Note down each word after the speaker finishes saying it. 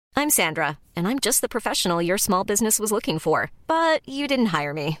I'm Sandra, and I'm just the professional your small business was looking for. But you didn't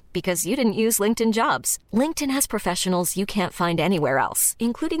hire me because you didn't use LinkedIn Jobs. LinkedIn has professionals you can't find anywhere else,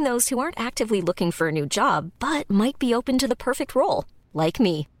 including those who aren't actively looking for a new job, but might be open to the perfect role, like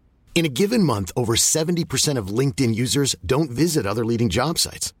me. In a given month, over 70% of LinkedIn users don't visit other leading job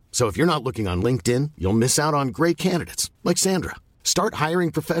sites. So if you're not looking on LinkedIn, you'll miss out on great candidates like Sandra. Start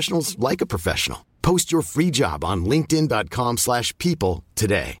hiring professionals like a professional. Post your free job on linkedin.com/people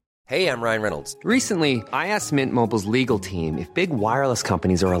today. Hey, I'm Ryan Reynolds. Recently, I asked Mint Mobile's legal team if big wireless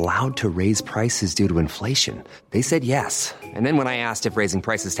companies are allowed to raise prices due to inflation. They said yes. And then when I asked if raising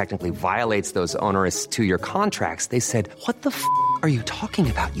prices technically violates those onerous 2-year contracts, they said, "What the f*** are you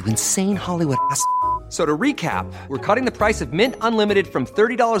talking about, you insane Hollywood ass?" So to recap, we're cutting the price of Mint Unlimited from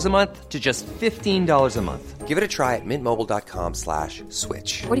 $30 a month to just $15 a month. Give it a try at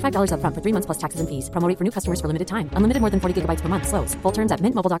mintmobile.com/switch. $45 up front for 3 months plus taxes and fees. Promo rate for new customers for limited time. Unlimited more than 40 gigabytes per month. Slows full terms at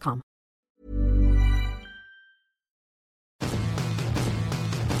mintmobile.com.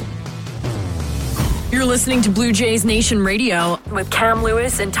 You're listening to Blue Jays Nation Radio with Cam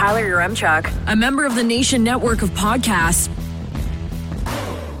Lewis and Tyler Yaremchuk, a member of the Nation Network of podcasts.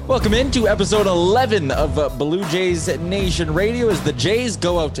 Welcome into episode 11 of Blue Jays Nation Radio as the Jays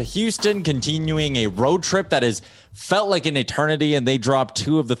go out to Houston, continuing a road trip that has felt like an eternity, and they dropped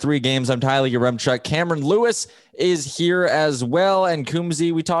 2 of the 3 games. I'm Tyler Yaremchuk. Cameron Lewis is here as well, and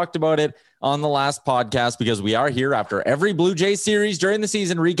Coombsy, we talked about it on the last podcast because we are here after every Blue Jays series during the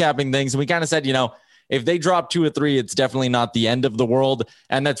season recapping things, and we kind of said, if they drop 2 or 3, it's definitely not the end of the world,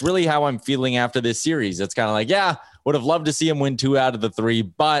 and that's really how I'm feeling after this series. It's kind of like, would have loved to see them win 2 out of the 3,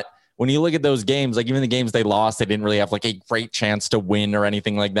 but when you look at those games, like even the games they lost, they didn't really have like a great chance to win or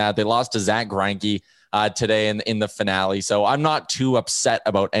anything like that. They lost to Zach Greinke today in the finale, so I'm not too upset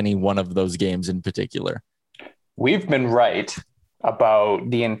about any one of those games in particular. We've been right about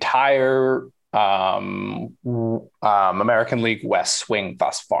the entire American League West swing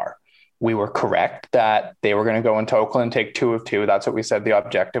thus far. We were correct that they were going to go into Oakland and take 2 of 2. That's what we said the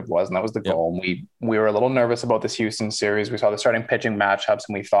objective was, and that was the goal. And we were a little nervous about this Houston series. We saw the starting pitching matchups,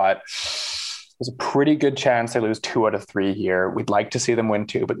 and we thought there's a pretty good chance they lose 2 out of 3 here. We'd like to see them win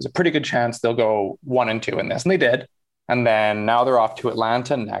 2, but there's a pretty good chance they'll go 1 and 2 in this, and they did. And then now they're off to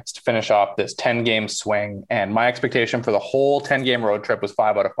Atlanta next to finish off this 10-game swing. And my expectation for the whole 10-game road trip was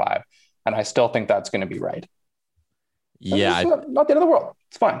 5 out of 5, and I still think that's going to be right. Yeah, not the end of the world.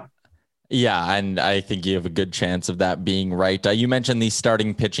 It's fine. Yeah, and I think you have a good chance of that being right. You mentioned these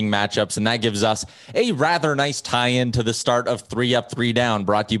starting pitching matchups, and that gives us a rather nice tie-in to the start of 3 Up, 3 Down,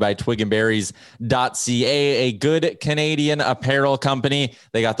 brought to you by twigandberries.ca, a good Canadian apparel company.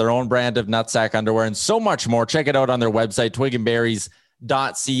 They got their own brand of nutsack underwear and so much more. Check it out on their website,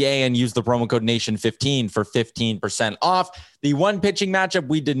 twigandberries.ca, and use the promo code NATION15 for 15% off. The one pitching matchup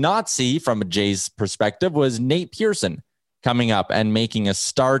we did not see from a Jays perspective was Nate Pearson coming up and making a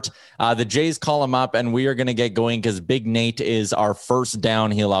start. The Jays call him up, and we are going to get going because Big Nate is our first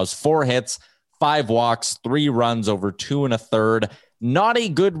down. He allows 4 hits, 5 walks, 3 runs over 2 1/3. Not a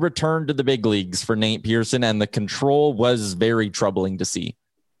good return to the big leagues for Nate Pearson, and the control was very troubling to see.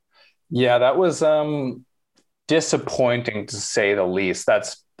 Yeah, that was disappointing to say the least.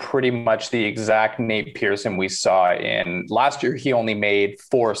 That's pretty much the exact Nate Pearson we saw in last year. He only made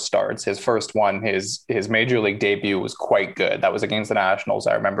 4 starts. His first one, his major league debut, was quite good. That was against the Nationals.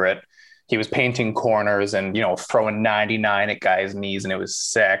 I remember it. He was painting corners and, throwing 99 at guys' knees, and it was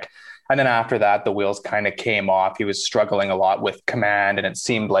sick. And then after that, the wheels kind of came off. He was struggling a lot with command, and it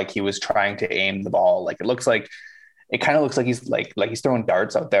seemed like he was trying to aim the ball. It kind of looks like he's he's throwing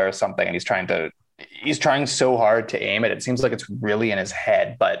darts out there or something, and he's trying so hard to aim it. It seems like it's really in his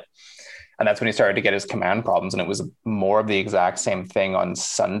head, and that's when he started to get his command problems. And it was more of the exact same thing on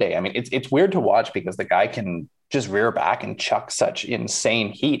Sunday. I mean, it's weird to watch because the guy can just rear back and chuck such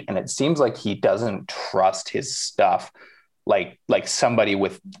insane heat. And it seems like he doesn't trust his stuff like somebody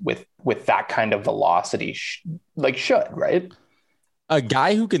with that kind of velocity should, right? A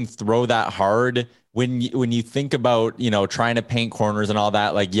guy who can throw that hard, when you think about, trying to paint corners and all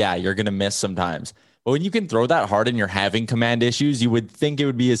that, you're going to miss sometimes. But when you can throw that hard and you're having command issues, you would think it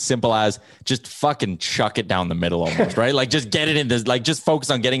would be as simple as just fucking chuck it down the middle almost, right? Just get it in this, just focus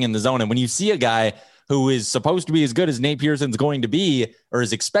on getting in the zone. And when you see a guy who is supposed to be as good as Nate Pearson's going to be, or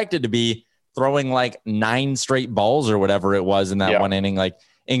is expected to be, throwing 9 straight balls or whatever it was in that one inning,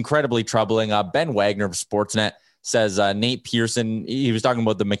 incredibly troubling. Ben Wagner of Sportsnet says Nate Pearson, he was talking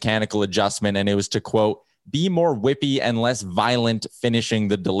about the mechanical adjustment, and it was to quote, be more whippy and less violent finishing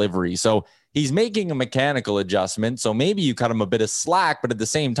the delivery. So he's making a mechanical adjustment. So maybe you cut him a bit of slack, but at the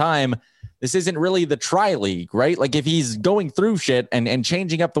same time, this isn't really the tri league, right? Like if he's going through shit and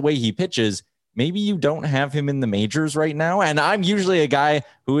changing up the way he pitches, maybe you don't have him in the majors right now. And I'm usually a guy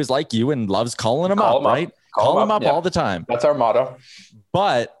who is like you and loves calling him up, right? Call him up all the time. That's our motto.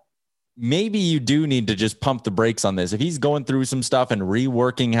 But maybe you do need to just pump the brakes on this. If he's going through some stuff and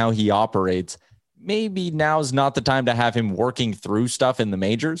reworking how he operates, maybe now's not the time to have him working through stuff in the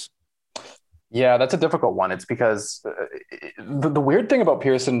majors. Yeah, that's a difficult one. It's because the weird thing about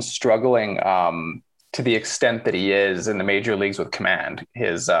Pearson struggling to the extent that he is in the major leagues with command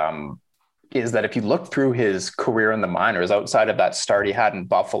is that if you look through his career in the minors, outside of that start he had in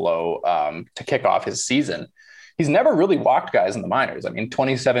Buffalo to kick off his season, he's never really walked guys in the minors. I mean,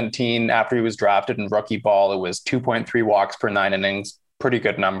 2017, after he was drafted in rookie ball, it was 2.3 walks per 9 innings, pretty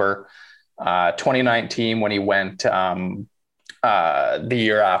good number. 2019, when he went the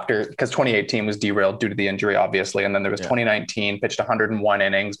year after, because 2018 was derailed due to the injury, obviously. And then there was 2019, pitched 101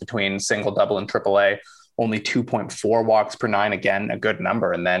 innings between single, double, and AAA, only 2.4 walks per 9, again, a good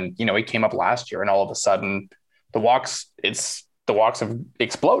number. And then, he came up last year and all of a sudden the walks have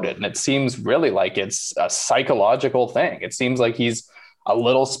exploded. And it seems really like it's a psychological thing. It seems like he's a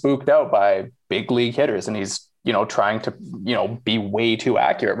little spooked out by big league hitters and he's, trying to, be way too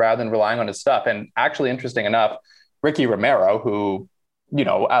accurate rather than relying on his stuff. And actually, interesting enough, Ricky Romero, who,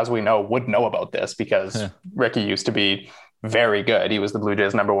 as we know, would know about this because Ricky used to be very good. He was the Blue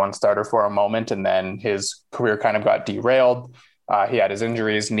Jays' #1 starter for a moment, and then his career kind of got derailed. He had his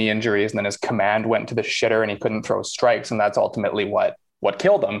injuries, knee injuries, and then his command went to the shitter and he couldn't throw strikes. And that's ultimately what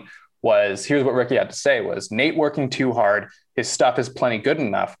killed him. Here's what Ricky had to say was, Nate working too hard. His stuff is plenty good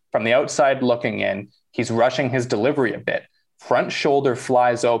enough. From the outside looking in, he's rushing his delivery a bit. Front shoulder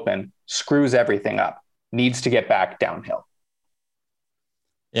flies open, screws everything up. Needs to get back downhill.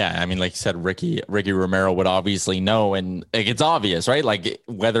 Yeah, I mean, like you said, Ricky Romero would obviously know, and it's obvious, right? Like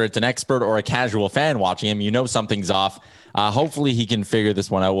whether it's an expert or a casual fan watching him, something's off. Hopefully he can figure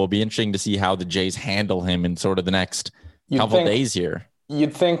this one out. Will be interesting to see how the Jays handle him in sort of the next couple days here.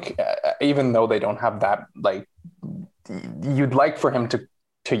 You'd think, even though they don't have that, like, you'd like for him to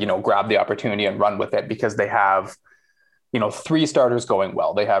grab the opportunity and run with it because they have, 3 starters going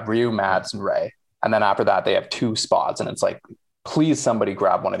well. They have Ryu, Matz, and Ray. And then after that, they have 2 spots. And it's like, please somebody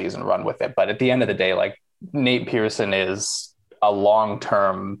grab one of these and run with it. But at the end of the day, like, Nate Pearson is a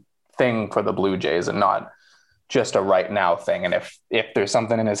long-term thing for the Blue Jays and not just a right now thing. And if there's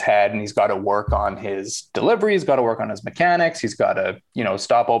something in his head and he's got to work on his delivery, he's got to work on his mechanics, he's got to,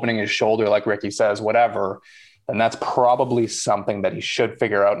 stop opening his shoulder, like Ricky says, whatever, then that's probably something that he should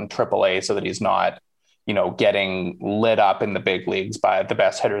figure out in AAA so that he's not, getting lit up in the big leagues by the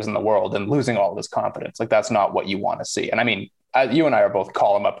best hitters in the world and losing all of his confidence. Like, that's not what you want to see. And I mean, you and I are both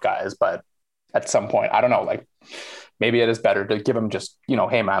call him up guys, but at some point, I don't know, like maybe it is better to give him just,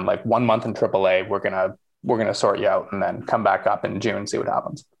 hey man, like 1 month in AAA, we're going to sort you out and then come back up in June and see what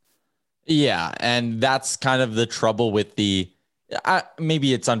happens. Yeah. And that's kind of the trouble with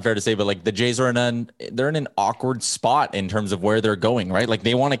maybe it's unfair to say, but like the Jays are they're in an awkward spot in terms of where they're going, right? Like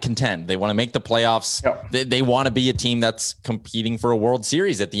they want to contend, they want to make the playoffs. Yep. They want to be a team that's competing for a World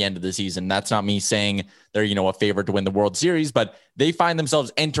Series at the end of the season. That's not me saying they're, a favorite to win the World Series, but they find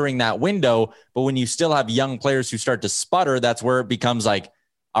themselves entering that window. But when you still have young players who start to sputter, that's where it becomes like,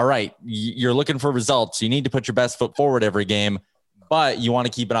 all right, you're looking for results. You need to put your best foot forward every game, but you want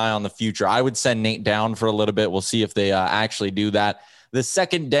to keep an eye on the future. I would send Nate down for a little bit. We'll see if they actually do that. The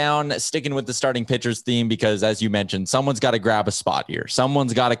second down, sticking with the starting pitchers theme, because as you mentioned, someone's got to grab a spot here.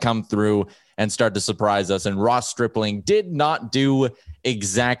 Someone's got to come through and start to surprise us. And Ross Stripling did not do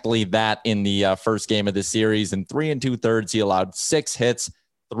exactly that in the first game of the series. In 3 2/3, he allowed 6 hits,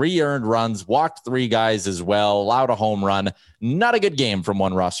 3 earned runs, walked 3 guys as well, allowed a home run. Not a good game from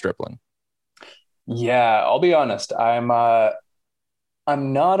one Ross Stripling. Yeah, I'll be honest. I'm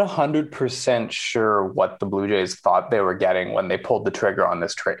not 100% sure what the Blue Jays thought they were getting when they pulled the trigger on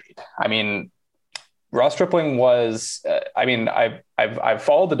this trade. I mean, Ross Stripling was, I've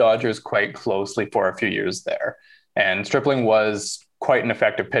followed the Dodgers quite closely for a few years there, and Stripling was quite an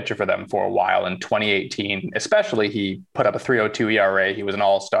effective pitcher for them for a while. In 2018, especially, he put up a 3.02 ERA. He was an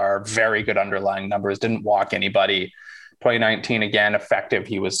all-star, very good underlying numbers, didn't walk anybody. 2019, again, effective.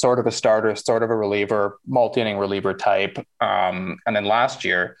 He was sort of a starter, sort of a reliever, multi-inning reliever type. And then last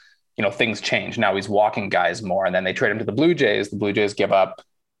year, things changed. Now he's walking guys more. And then they trade him to the Blue Jays. The Blue Jays give up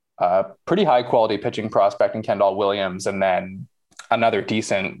a pretty high quality pitching prospect in Kendall Williams, and then another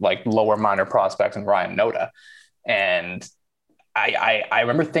decent, like lower minor prospect in Ryan Noda. And I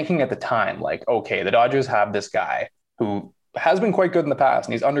remember thinking at the time, like, okay, the Dodgers have this guy who has been quite good in the past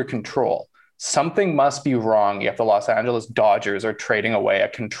and he's under control. something must be wrong if the Los Angeles Dodgers are trading away a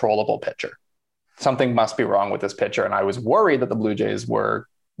controllable pitcher. Something must be wrong with this pitcher. And I was worried that the Blue Jays were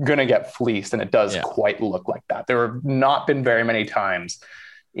going to get fleeced, and it does quite look like that. There have not been very many times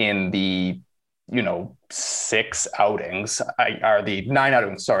in the 6 outings, are the 9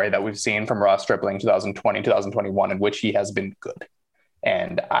 outings, that we've seen from Ross Stripling 2020, 2021, in which he has been good.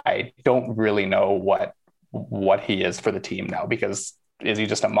 And I don't really know what he is for the team now, because is he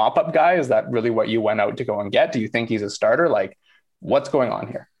just a mop-up guy? Is that really what you went out to go and get? Do you think he's a starter? Like, what's going on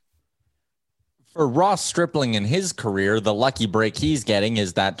here? For Ross Stripling in his career, the lucky break he's getting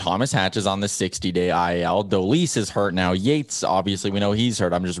is that Thomas Hatch is on the 60-day IL. Dolis is hurt now. Yates, obviously, we know he's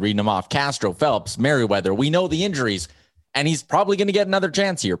hurt. I'm just reading them off. Castro, Phelps, Merriweather. We know the injuries, and he's probably going to get another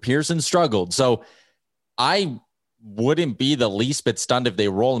chance here. Pearson struggled. So I wouldn't be the least bit stunned if they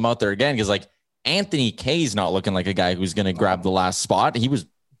roll him out there again, because like Anthony Kay's not looking like a guy who's going to grab the last spot. He was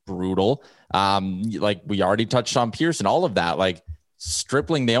brutal. Like we already touched on Pearson, all of that. Like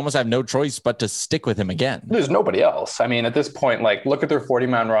Stripling, they almost have no choice but to stick with him again. There's nobody else. I mean, at this point, like look at their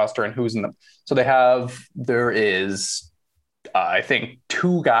 40-man roster and who's in them. So there is, I think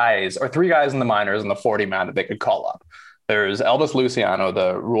 2 guys or 3 guys in the minors in the 40-man that they could call up. There's Elvis Luciano,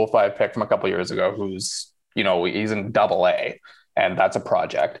 the Rule 5 pick from a couple years ago, who's, he's in AA, and that's a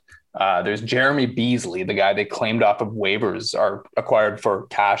project. There's Jeremy Beasley, the guy they claimed off of waivers or acquired for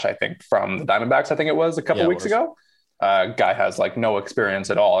cash, I think, from the Diamondbacks, I think it was a couple weeks ago. Guy has like no experience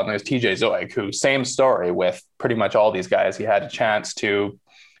at all. And there's TJ Zoic, who same story with pretty much all these guys. He had a chance to,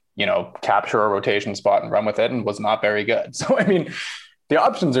 capture a rotation spot and run with it and was not very good. So, I mean, the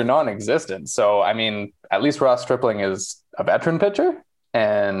options are non-existent. So, I mean, at least Ross Stripling is a veteran pitcher,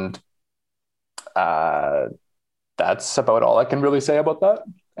 and that's about all I can really say about that.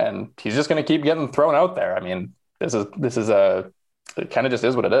 And he's just going to keep getting thrown out there. I mean, it kind of just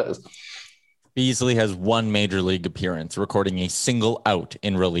is what it is. Beasley has 1 major league appearance, recording a single out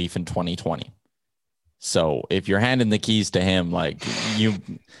in relief in 2020. So if you're handing the keys to him, like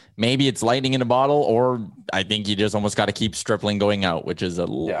maybe it's lightning in a bottle, or I think you just almost got to keep Stripling going out, which is a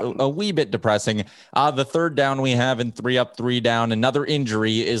wee bit depressing. The third down we have in 3 up, 3 down. Another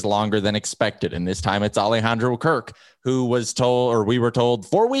injury is longer than expected. And this time it's Alejandro Kirk, who we were told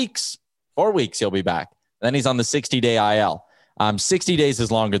 4 weeks, 4 weeks he'll be back. Then he's on the 60-day IL. 60 days is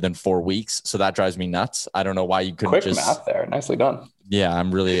longer than 4 weeks. So that drives me nuts. I don't know why you couldn't quick math there. Nicely done. Yeah,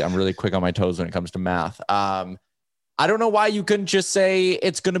 I'm really quick on my toes when it comes to math. I don't know why you couldn't just say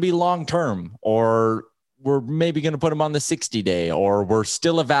it's going to be long-term, or we're maybe going to put him on the 60-day, or we're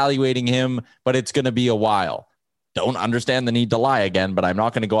still evaluating him, but it's going to be a while. Don't understand the need to lie again, but I'm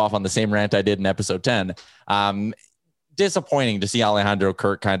not going to go off on the same rant I did in episode 10. Disappointing to see Alejandro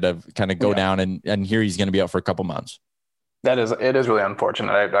Kirk kind of go down and here he's going to be out for a couple months. It is really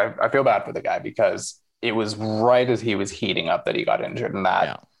unfortunate. I feel bad for the guy, because it was right as he was heating up that he got injured, and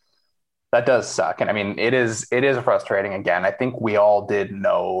that does suck. And I mean, it is frustrating. Again, I think we all did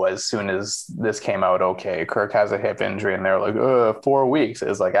know as soon as this came out, okay, Kirk has a hip injury, and they're like, 4 weeks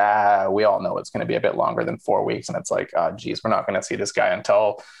is like, we all know it's going to be a bit longer than 4 weeks. And it's like, geez, we're not going to see this guy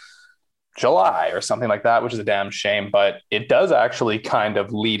until July or something like that, which is a damn shame. But it does actually kind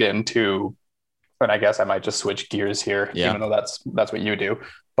of lead into, and I guess I might just switch gears here, even though that's what you do.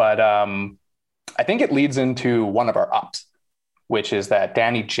 But I think it leads into one of our ups, which is that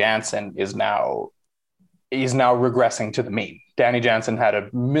Danny Jansen is now regressing to the mean. Danny Jansen had a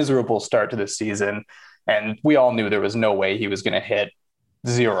miserable start to this season, and we all knew there was no way he was going to hit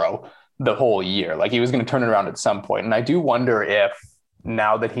 0 the whole year. Like, he was going to turn it around at some point. And I do wonder if,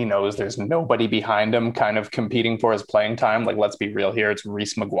 now that he knows there's nobody behind him kind of competing for his playing time, like, let's be real here, it's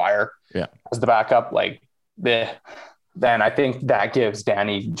Reese McGuire as the backup, then I think that gives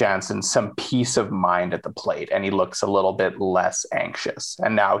Danny Jansen some peace of mind at the plate, and he looks a little bit less anxious.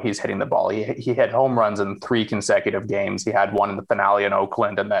 And now he's hitting the ball. He hit home runs in 3 consecutive games. He had one in the finale in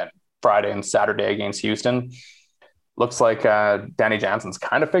Oakland, and then Friday and Saturday against Houston. Looks like Danny Jansen's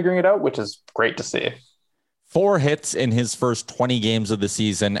kind of figuring it out, which is great to see. 4 hits in his first 20 games of the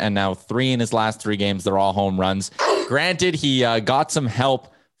season, and now 3 in his last 3 games. They're all home runs. Granted, he got some help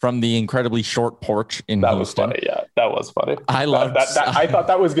from the incredibly short porch in Houston. Was funny. Yeah, that was funny. I loved that. I thought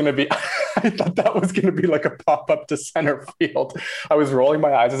that was going to be, like a pop-up to center field. I was rolling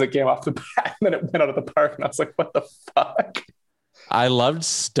my eyes as it came off the bat, and then it went out of the park, and I was like, what the fuck? I loved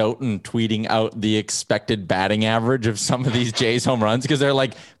Stoughton tweeting out the expected batting average of some of these Jays home runs because they're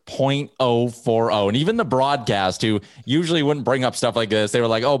like 0.040. And even the broadcast, who usually wouldn't bring up stuff like this, they were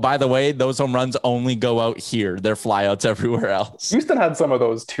like, oh, by the way, those home runs only go out here. They're flyouts everywhere else. Houston had some of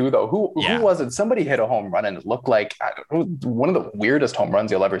those too, though. Who was it? Somebody hit a home run and it looked like one of the weirdest home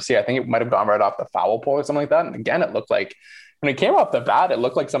runs you'll ever see. I think it might have gone right off the foul pole or something like that. And again, it looked like when it came off the bat, it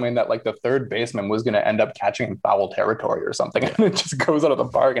looked like something that like the third baseman was going to end up catching in foul territory or something. And it just goes out of the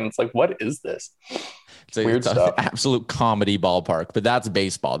park. And it's like, what is this? Weird stuff. Absolute comedy ballpark, but that's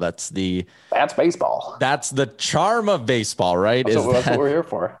baseball. That's baseball. That's the charm of baseball, right? That's what we're here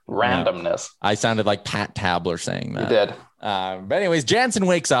for. Randomness. I sounded like Pat Tabler saying that. You did. But anyways, Jansen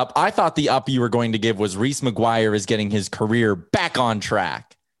wakes up. I thought the up you were going to give was Reese McGuire is getting his career back on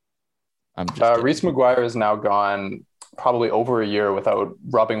track. Reese McGuire is now gone probably over a year without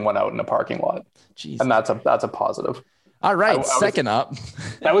rubbing one out in a parking lot. Jeez. And that's a positive. All right, second up.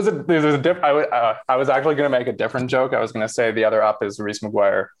 I was actually going to make a different joke. I was going to say the other up is Reese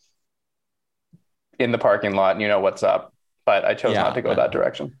McGuire in the parking lot, and you know what's up. But I chose not to go that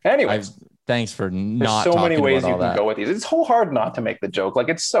direction. Anyways, thanks for not. There's so many ways you can go with these. It's so hard not to make the joke. Like,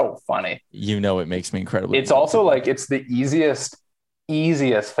 it's so funny. You know, it makes me incredibly. It's also like it's the easiest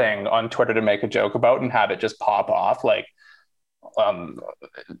thing on Twitter to make a joke about and have it just pop off. Like,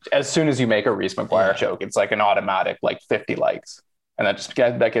 as soon as you make a Reese McGuire joke, it's like an automatic like 50 likes, and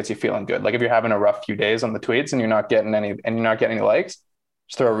that gets you feeling good. Like if you're having a rough few days on the tweets and you're not getting any likes,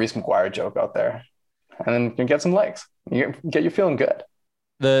 just throw a Reese McGuire joke out there, and then you can get some likes. You get you feeling good.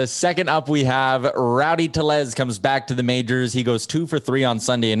 The second up, we have Rowdy Tellez comes back to the majors. He goes 2 for 3 on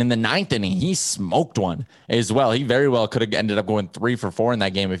Sunday, and in the 9th inning, he smoked one as well. He very well could have ended up going 3 for 4 in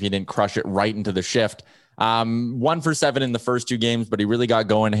that game if he didn't crush it right into the shift. 1 for 7 in the first 2 games, but he really got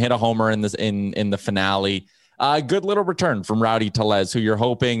going, hit a homer in the finale. Good little return from Rowdy Tellez, who you're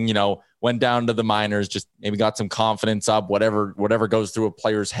hoping, went down to the minors, just maybe got some confidence up, whatever goes through a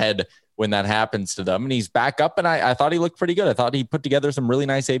player's head when that happens to them. And he's back up, and I thought he looked pretty good. I thought he put together some really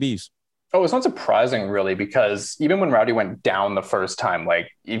nice ABs. Oh, it's not surprising, really, because even when Rowdy went down the first time,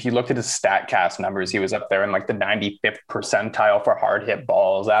 like if you looked at his StatCast numbers, he was up there in like the 95th percentile for hard hit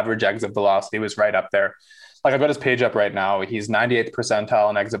balls. Average exit velocity was right up there. Like I've got his page up right now. He's 98th percentile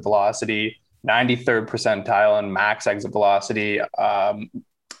in exit velocity, 93rd percentile in max exit velocity,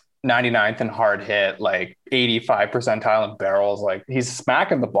 99th in hard hit, like 85 percentile in barrels. Like he's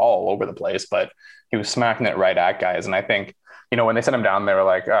smacking the ball all over the place, but he was smacking it right at guys. And I think, when they sent him down, they were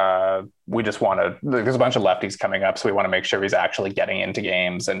like, we just want to, there's a bunch of lefties coming up, so we want to make sure he's actually getting into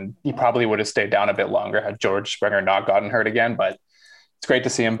games. And he probably would have stayed down a bit longer had George Springer not gotten hurt again. But it's great to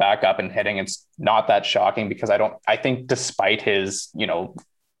see him back up and hitting. It's not that shocking because I think despite his,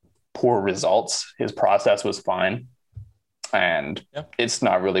 poor results, his process was fine. And it's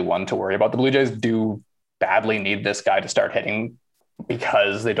not really one to worry about. The Blue Jays do badly need this guy to start hitting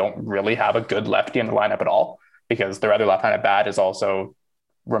because they don't really have a good lefty in the lineup at all, because their other left-handed bat has also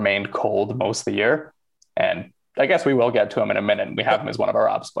remained cold most of the year. And I guess we will get to him in a minute. We have him as one of our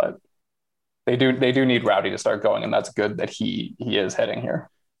ups, but they do need Rowdy to start going, and that's good that he is hitting here.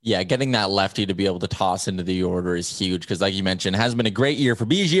 Yeah, getting that lefty to be able to toss into the order is huge because, like you mentioned, has been a great year for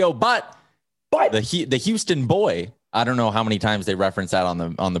Biggio, but the Houston boy, I don't know how many times they reference that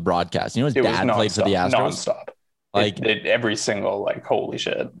on the broadcast. His dad played for the Astros. Nonstop. Like every single, holy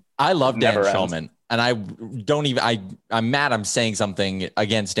shit. I love Dan Shulman. And I'm mad I'm saying something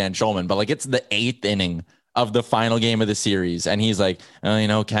against Dan Shulman, but it's the 8th inning of the final game of the series. And he's like,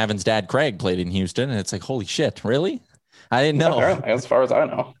 Kevin's dad, Craig, played in Houston. And it's like, holy shit, really? I didn't know. As far as I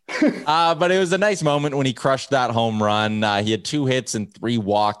know. But it was a nice moment when he crushed that home run. He had 2 hits and 3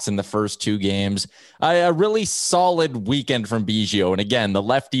 walks in the first 2 games. A really solid weekend from Biggio. And again, the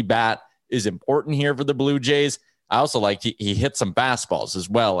lefty bat is important here for the Blue Jays. I also liked he hit some fastballs as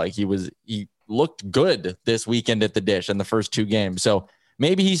well. He looked good this weekend at the Dish in the first 2 games. So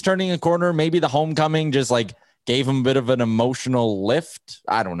maybe he's turning a corner. Maybe the homecoming just gave him a bit of an emotional lift.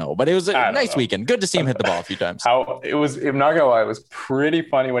 I don't know, but it was a nice weekend. Good to see him hit the ball a few times. I'm not gonna lie, it was pretty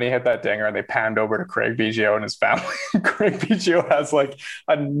funny when he hit that dinger and they panned over to Craig Biggio and his family. Craig Biggio has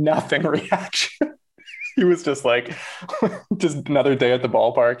a nothing reaction. He was just just another day at the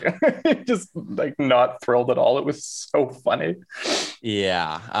ballpark. Just not thrilled at all. It was so funny.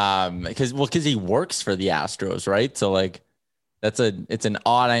 Yeah. Because he works for the Astros, right? So it's an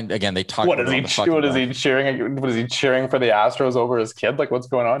odd, again, they talk about what is he cheering for the Astros over his kid? What's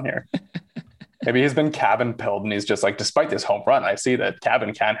going on here? Maybe he's been cabin pilled and he's just like, despite this home run, I see that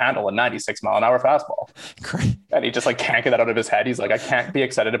Cabin can't handle a 96-mile-an-hour fastball. Great. And he just like can't get that out of his head. He's like, I can't be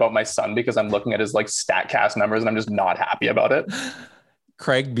excited about my son because I'm looking at his like StatCast numbers and I'm just not happy about it.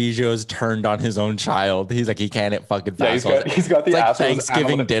 Craig Biggio's turned on his own child. He's like, he can't hit fucking fastballs. Yeah, he's got the like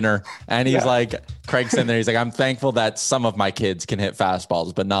Thanksgiving dinner. And he's like, Craig's in there. He's like, I'm thankful that some of my kids can hit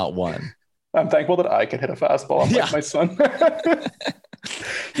fastballs, but not one. I'm thankful that I can hit a fastball. I'm like my son.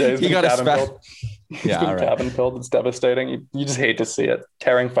 He's been cabin pilled. He's been cabin pilled. It's devastating. You just hate to see it.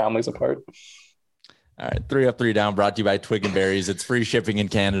 Tearing families apart. All right, 3 Up, 3 Down, brought to you by Twig and Berries. It's free shipping in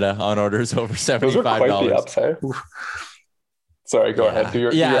Canada on orders over $75. Those are quite the ups, hey? Sorry, go ahead.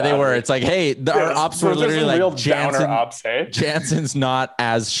 They were. It's like, hey, our ops were literally like real Jansen. Ups, hey? Jansen's not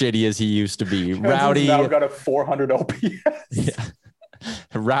as shitty as he used to be. Rowdy now got a 400 OPS. Yeah.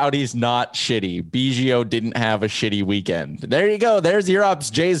 Rowdy's not shitty. Biggio didn't have a shitty weekend. There you go. There's your ups.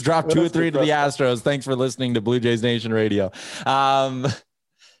 Jays dropped 2 or 3 to the Astros. Thanks for listening to Blue Jays Nation Radio.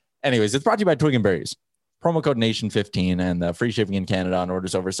 Anyways, it's brought to you by Twig and Berries. Promo code Nation15 and free shipping in Canada on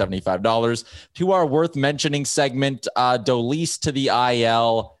orders over $75. To our worth mentioning segment, Dolis to the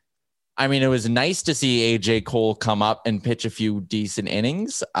IL. I mean, it was nice to see AJ Cole come up and pitch a few decent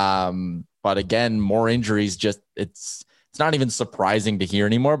innings. But again, more injuries. It's not even surprising to hear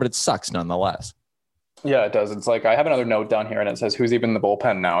anymore, but it sucks nonetheless. Yeah, it does. It's like, I have another note down here and it says, who's even in the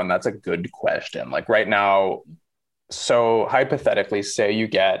bullpen now? And that's a good question. Like right now, so hypothetically, say you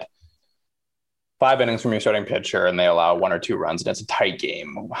get 5 innings from your starting pitcher and they allow 1 or 2 runs and it's a tight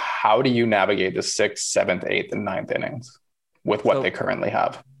game. How do you navigate the 6th, 7th, 8th, and 9th innings with what they currently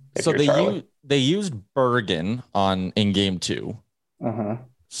have? So they used Bergen in game 2. Mm-hmm.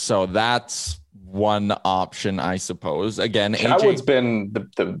 So that's one option, I suppose. Again, Chatwood's been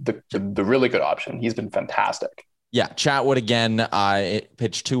the really good option. He's been fantastic. Yeah, Chatwood again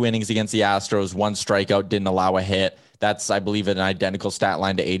pitched 2 innings against the Astros, 1 strikeout, didn't allow a hit. That's, I believe, an identical stat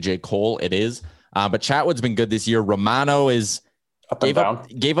line to AJ Cole. It is. But Chatwood's been good this year. Romano gave up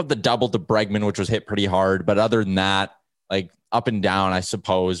the double to Bregman, which was hit pretty hard. But other than that, like up and down, I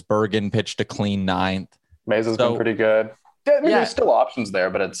suppose. Bergen pitched a clean 9th. Mesa's been pretty good. Yeah, I mean, there's still options there,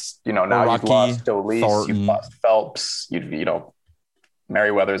 but it's, now Rocky, you've lost Dolis, you've lost Phelps,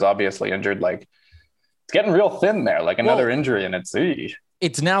 Merriweather's obviously injured. Like, it's getting real thin there, like another injury, and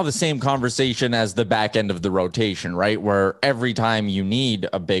it's now the same conversation as the back end of the rotation, right? Where every time you need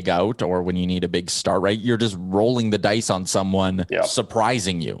a big out or when you need a big start, right, you're just rolling the dice on someone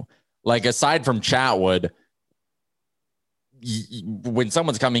surprising you. Like, aside from Chatwood, when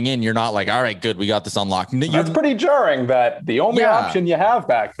someone's coming in, you're not like, all right, good, we got this unlocked. That's pretty jarring that the only option you have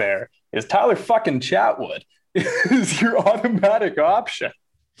back there is Tyler fucking Chatwood is your automatic option.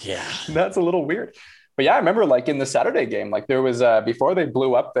 Yeah. That's a little weird. But yeah, I remember like in the Saturday game, like there was before they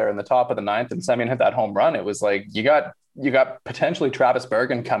blew up there in the top of the 9th and Semien hit that home run, it was like you got potentially Travis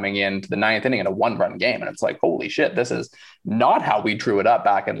Bergen coming into the 9th inning in a 1-run game. And it's like, holy shit, this is not how we drew it up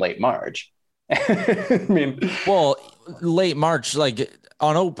back in late March. I mean, well, late March, like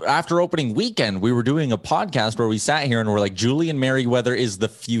after opening weekend, we were doing a podcast where we sat here and we're like, Julian Merriweather is the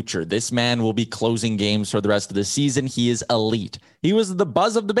future. This man will be closing games for the rest of the season. He is elite. He was the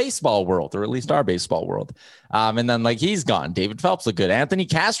buzz of the baseball world, or at least our baseball world. And then like he's gone. David Phelps looked good. Anthony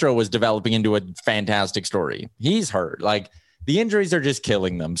Castro was developing into a fantastic story. He's hurt. Like the injuries are just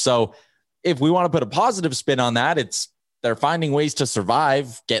killing them. So if we want to put a positive spin on that, they're finding ways to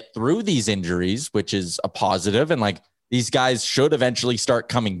survive, get through these injuries, which is a positive. And like these guys should eventually start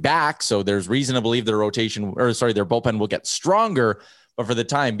coming back. So there's reason to believe their bullpen will get stronger. But for the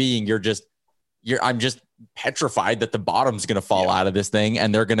time being, I'm just petrified that the bottom's going to fall out of this thing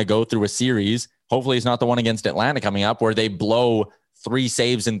and they're going to go through a series. Hopefully it's not the one against Atlanta coming up where they blow 3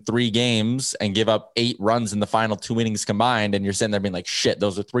 saves in 3 games and give up 8 runs in the final 2 innings combined. And you're sitting there being like, shit,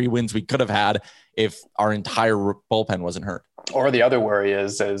 those are 3 wins we could have had if our entire bullpen wasn't hurt. Or the other worry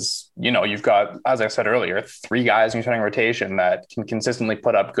is, you've got, as I said earlier, 3 guys in your starting rotation that can consistently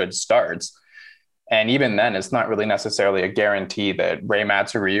put up good starts. And even then, it's not really necessarily a guarantee that Ray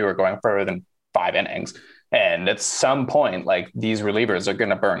Matsuri are going further than 5 innings. And at some point, like these relievers are going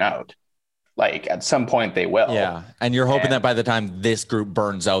to burn out. Like at some point they will. Yeah. And you're hoping that by the time this group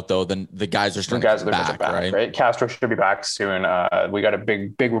burns out, though, then the guys are starting to come back, right? Castro should be back soon. We got a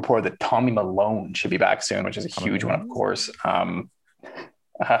big report that Tommy Malone should be back soon, which is a huge one, of course.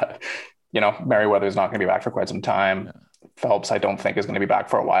 Merriweather is not going to be back for quite some time. Yeah. Phelps, I don't think, is going to be back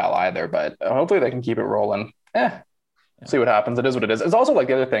for a while either, but hopefully they can keep it rolling. See what happens. It is what it is. It's also like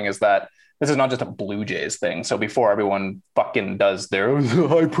the other thing is that this is not just a Blue Jays thing. So before everyone fucking does their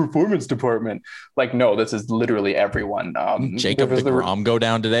high performance department, like, no, this is literally everyone. Jacob deGrom go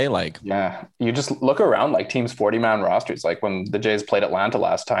down today. Like, yeah, you just look around like teams 40-man rosters. Like when the Jays played Atlanta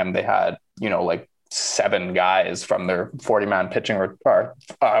last time, they had, like 7 guys from their 40-man pitching or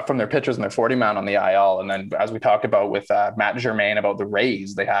from their pitchers and their 40-man on the IL. And then as we talked about with Matt Germain about the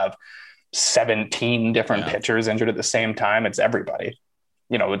Rays, they have 17 different pitchers injured at the same time. It's everybody.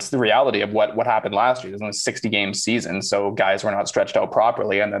 It's the reality of what happened last year. It was a 60-game season, so guys were not stretched out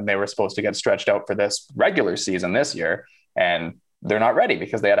properly, and then they were supposed to get stretched out for this regular season this year, and they're not ready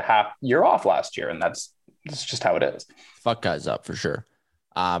because they had a half year off last year, and that's just how it is. Fuck guys up for sure.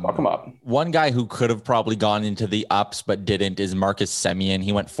 Fuck them up. One guy who could have probably gone into the ups but didn't is Marcus Semien.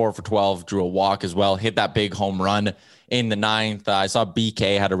 He went 4 for 12, drew a walk as well, hit that big home run in the 9th. I saw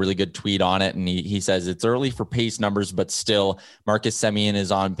BK had a really good tweet on it, and he says it's early for pace numbers, but still Marcus Semien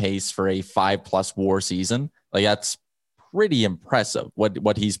is on pace for a 5+ WAR season. Like, that's pretty impressive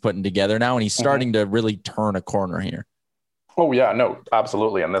what he's putting together now, and he's starting to really turn a corner here. Oh yeah, no,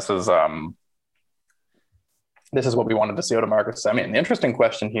 absolutely. And this is what we wanted to see out of Marcus Semien. The interesting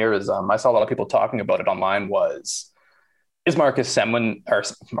question here is I saw a lot of people talking about it online is Marcus Semien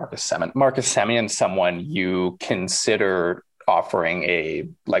someone you consider offering a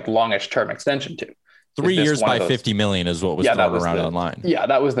longish term extension to? 3 years by $50 million is what was thrown around online. Yeah,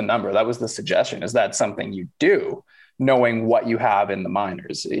 that was the number. That was the suggestion. Is that something you do, knowing what you have in the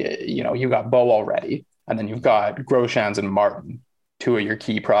minors? You got Bo already, and then you've got Groshans and Martin, 2 of your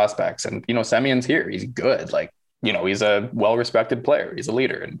key prospects. And, Semien's here. He's good. He's a well-respected player. He's a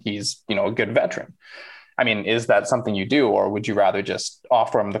leader, and he's, a good veteran. I mean, is that something you do, or would you rather just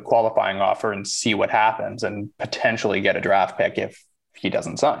offer him the qualifying offer and see what happens and potentially get a draft pick if he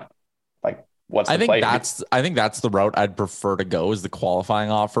doesn't sign? What's the play? I think that's the route I'd prefer to go, is the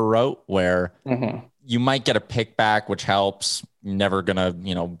qualifying offer route, where you might get a pick back, which helps. You're never gonna,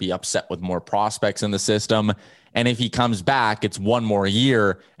 be upset with more prospects in the system. And if he comes back, it's 1 more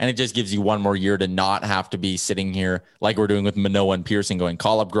year, and it just gives you 1 more year to not have to be sitting here like we're doing with Manoah and Pearson, going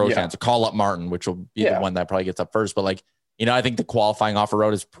call up Groshans or call up Martin, which will be the one that probably gets up first. But I think the qualifying offer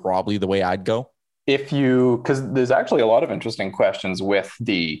route is probably the way I'd go. Because there's actually a lot of interesting questions with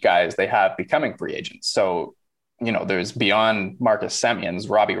the guys they have becoming free agents. So, there's beyond Marcus Semien's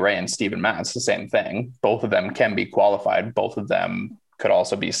Robbie Ray and Steven Matz, the same thing. Both of them can be qualified. Both of them could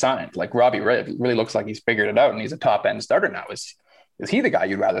also be signed. Like Robbie Ray really looks like he's figured it out and he's a top end starter now. Is he the guy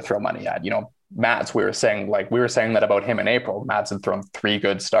you'd rather throw money at? Matz, we were saying that about him in April. Matz had thrown 3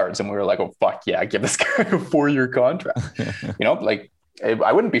 good starts and we were like, oh fuck yeah, give this guy a 4-year contract.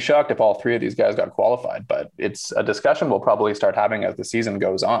 I wouldn't be shocked if all 3 of these guys got qualified, but it's a discussion we'll probably start having as the season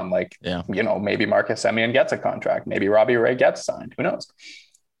goes on. Maybe Marcus Semien gets a contract, maybe Robbie Ray gets signed. Who knows?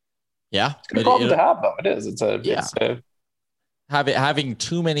 Yeah. It's a good problem to have though. It is.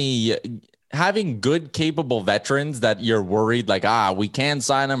 Having good, capable veterans that you're worried we can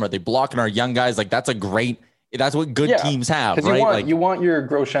sign them, or they blocking our young guys. That's what good teams have, right? You want your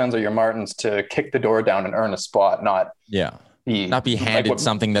Groshans or your Martins to kick the door down and earn a spot, not be handed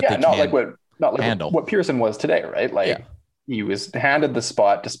something that they can't handle. What Pearson was today, right? He was handed the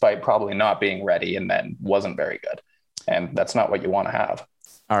spot despite probably not being ready, and then wasn't very good. And that's not what you want to have.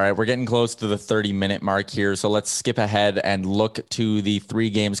 All right, we're getting close to the 30-minute mark here, so let's skip ahead and look to the 3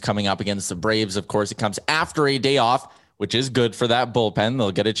 games coming up against the Braves. Of course, it comes after a day off, which is good for that bullpen.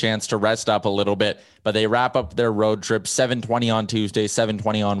 They'll get a chance to rest up a little bit, but they wrap up their road trip 7:20 on Tuesday,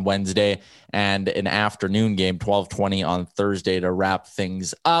 7:20 on Wednesday, and an afternoon game 12:20 on Thursday to wrap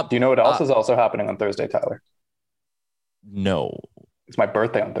things up. Do you know what else is also happening on Thursday, Tyler? No. It's my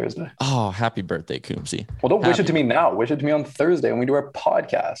birthday on Thursday. Oh, happy birthday, Coombsy. Well, don't wish it to me now. Wish it to me on Thursday when we do our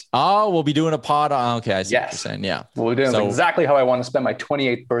podcast. Oh, we'll be doing a pod. Okay, I see what you're saying. Yeah. We'll be doing exactly how I want to spend my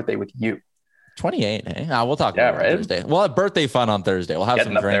 28th birthday with you. 28, eh? We'll talk about it on Thursday. We'll have birthday fun on Thursday. We'll have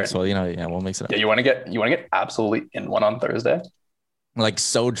some drinks. Well, we'll mix it up. Yeah, you want to get absolutely in one on Thursday?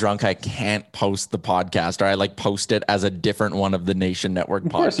 So drunk I can't post the podcast, or I post it as a different one of the Nation Network podcasts.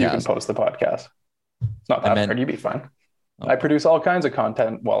 Of course you can post the podcast. It's not that hard. You'd be fine. I produce all kinds of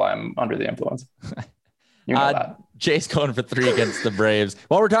content while I'm under the influence. You know that. Jay's going for 3 against the Braves.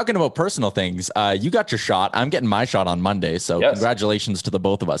 While we're talking about personal things, you got your shot. I'm getting my shot on Monday. So Congratulations to the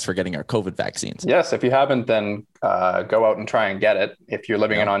both of us for getting our COVID vaccines. Yes. If you haven't, then go out and try and get it. If you're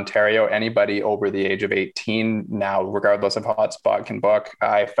living in Ontario, anybody over the age of 18 now, regardless of hotspot, can book.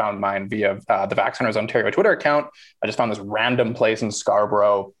 I found mine via the Vacciners Ontario Twitter account. I just found this random place in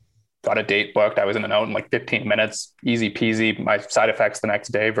Scarborough. Got a date booked. I was in and out in 15 minutes. Easy peasy. My side effects the next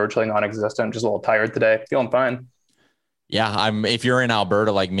day, virtually non-existent. Just a little tired today. Feeling fine. Yeah, if you're in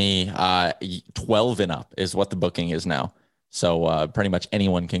Alberta like me, 12 and up is what the booking is now. So pretty much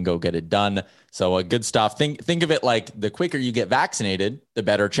anyone can go get it done. So good stuff. Think of it like the quicker you get vaccinated, the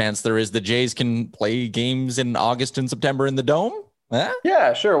better chance there is the Jays can play games in August and September in the Dome. Eh?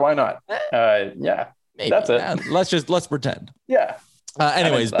 Yeah, sure. Why not? Yeah, maybe. That's it. Let's pretend. Yeah.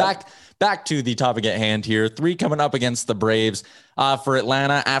 Anyways, back to the topic at hand here. 3 coming up against the Braves for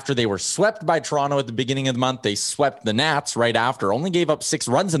Atlanta after they were swept by Toronto at the beginning of the month. They swept the Nats right after, only gave up 6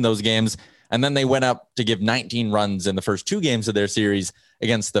 runs in those games. And then they went up to give 19 runs in the first 2 games of their series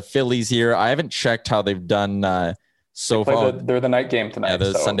against the Phillies here. I haven't checked how they've done so far. They're the night game tonight. Yeah,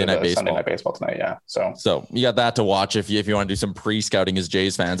 the Sunday night baseball. Sunday night baseball tonight, yeah. So you got that to watch if you want to do some pre-scouting as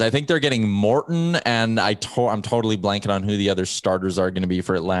Jays fans. I think they're getting Morton, and I'm totally blanking on who the other starters are going to be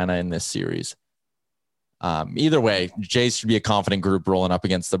for Atlanta in this series. Either way, Jays should be a confident group rolling up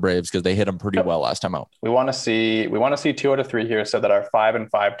against the Braves because they hit them pretty well last time out. We want to see 2 out of 3 here so that our 5-5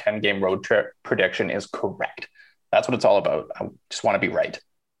 10-game road trip prediction is correct. That's what it's all about. I just want to be right.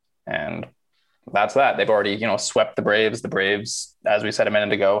 And that's that. They've already, swept the Braves. The Braves, as we said a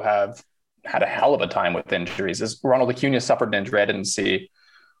minute ago, have had a hell of a time with injuries. As Ronald Acuna suffered an injury, I didn't see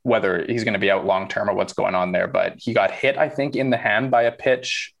whether he's going to be out long-term or what's going on there, but he got hit, I think, in the hand by a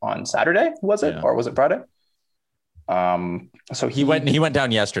pitch on Saturday, was it? Yeah. Or was it Friday? So he went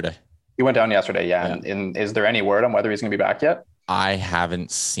down yesterday. He went down yesterday. Yeah. And is there any word on whether he's going to be back yet? I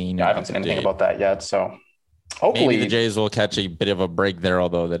haven't seen anything about that yet. So hopefully maybe the Jays will catch a bit of a break there,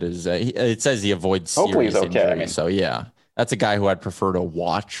 although that is, it says he avoids serious injury. So yeah, that's a guy who I'd prefer to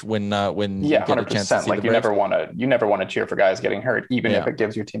watch when you get 100%. A chance to see like you never want to cheer for guys getting hurt, even if it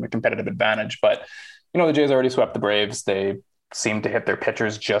gives your team a competitive advantage. But the Jays already swept the Braves. They seem to hit their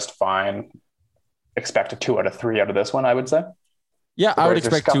pitchers just fine. Expect a 2 out of 3 out of this one, I would say. Yeah, I would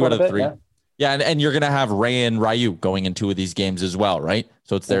expect 2 out of 3. Yeah, and you're going to have Ray and Ryu going in 2 of these games as well, right?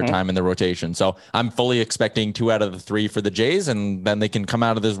 So it's their time in the rotation. So I'm fully expecting 2 out of the 3 for the Jays, and then they can come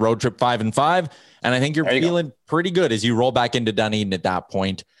out of this road trip 5-5. And I think you're feeling pretty good as you roll back into Dunedin at that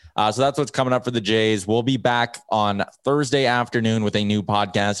point. So that's what's coming up for the Jays. We'll be back on Thursday afternoon with a new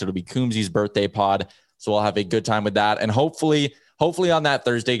podcast. It'll be Coombsy's birthday pod. So we'll have a good time with that. And hopefully on that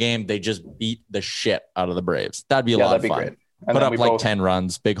Thursday game, they just beat the shit out of the Braves. That'd be a lot of fun. Great. And put up like 10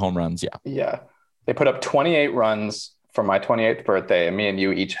 runs, big home runs. Yeah. Yeah. They put up 28 runs for my 28th birthday, and me and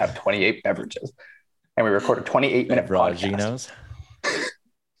you each have 28 beverages. And we recorded 28-minute podcast.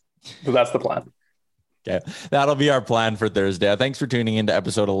 So that's the plan. Okay. That'll be our plan for Thursday. Thanks for tuning into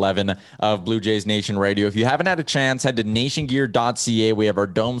episode 11 of Blue Jays Nation Radio. If you haven't had a chance, head to nationgear.ca. We have our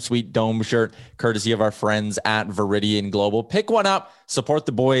Dome Suite Dome shirt, courtesy of our friends at Viridian Global. Pick one up, support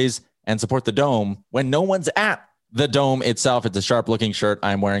the boys, and support the Dome when no one's at the Dome itself. It's a sharp looking shirt.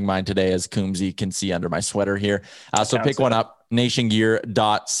 I'm wearing mine today, as Coombsy can see under my sweater here. So pick one up,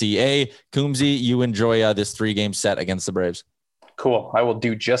 nationgear.ca. Coombsy, you enjoy this 3-game set against the Braves. Cool. I will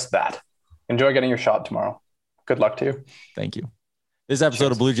do just that. Enjoy getting your shot tomorrow. Good luck to you. Thank you. This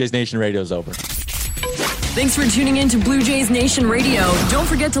episode of Blue Jays Nation Radio is over. Thanks for tuning in to Blue Jays Nation Radio. Don't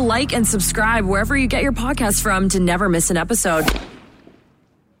forget to like and subscribe wherever you get your podcasts from to never miss an episode.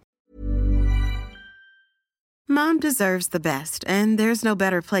 Mom deserves the best, and there's no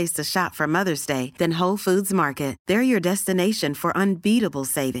better place to shop for Mother's Day than Whole Foods Market. They're your destination for unbeatable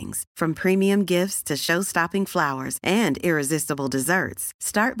savings, from premium gifts to show-stopping flowers and irresistible desserts.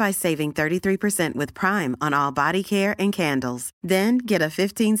 Start by saving 33% with Prime on all body care and candles. Then get a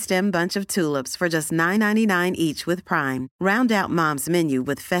 15-stem bunch of tulips for just $9.99 each with Prime. Round out Mom's menu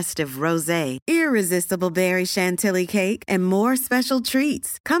with festive rosé, irresistible berry chantilly cake, and more special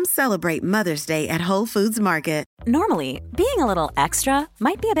treats. Come celebrate Mother's Day at Whole Foods Market. Normally, being a little extra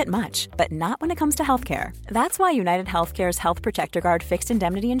might be a bit much, but not when it comes to healthcare. That's why United Healthcare's Health Protector Guard fixed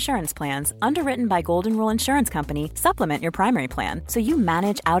indemnity insurance plans, underwritten by Golden Rule Insurance Company, supplement your primary plan so you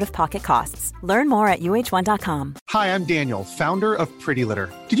manage out-of-pocket costs. Learn more at UH1.com. Hi, I'm Daniel, founder of Pretty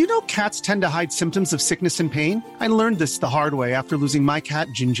Litter. Did you know cats tend to hide symptoms of sickness and pain? I learned this the hard way after losing my cat,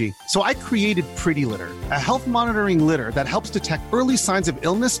 Gingy. So I created Pretty Litter, a health monitoring litter that helps detect early signs of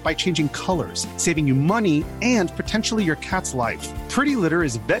illness by changing colors, saving you money and potentially your cat's life. Pretty Litter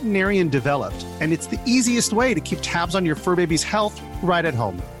is veterinarian developed, and it's the easiest way to keep tabs on your fur baby's health right at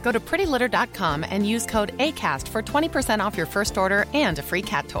home. Go to prettylitter.com and use code ACAST for 20% off your first order and a free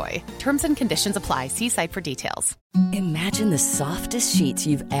cat toy. Terms and conditions apply. See site for details. Imagine the softest sheets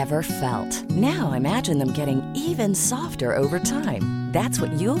you've ever felt. Now imagine them getting even softer over time. That's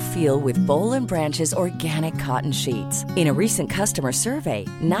what you'll feel with Boll & Branch's organic cotton sheets. In a recent customer survey,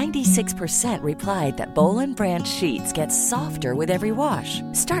 96% replied that Boll & Branch sheets get softer with every wash.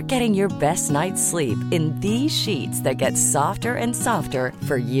 Start getting your best night's sleep in these sheets that get softer and softer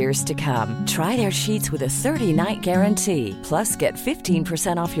for years to come. Try their sheets with a 30-night guarantee. Plus, get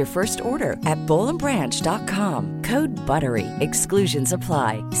 15% off your first order at bollandbranch.com. Code BUTTERY. Exclusions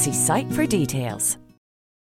apply. See site for details.